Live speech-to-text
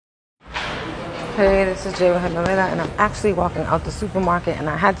Hey, this is Jay with Hanalena, and I'm actually walking out the supermarket, and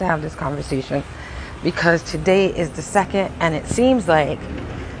I had to have this conversation because today is the 2nd, and it seems like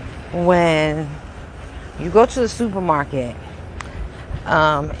when you go to the supermarket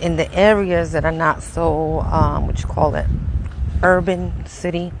in the areas that are not so, urban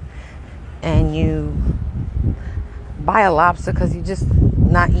city, and you buy a lobster because you're just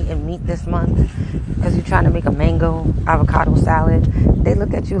not eating meat this month because you're trying to make a mango avocado salad, they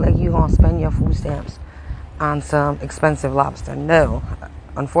look at you like you're going to spend your food stamps on some expensive lobster. No,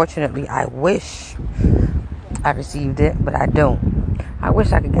 unfortunately, I wish I received it, but I don't. I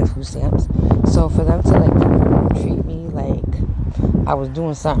wish I could get food stamps. So for them to treat me like I was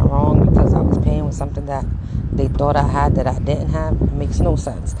doing something wrong because I was paying with something that they thought I had that I didn't have, makes no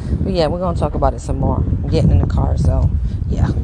sense. But yeah, we're going to talk about it some more. I'm getting in the car, so yeah.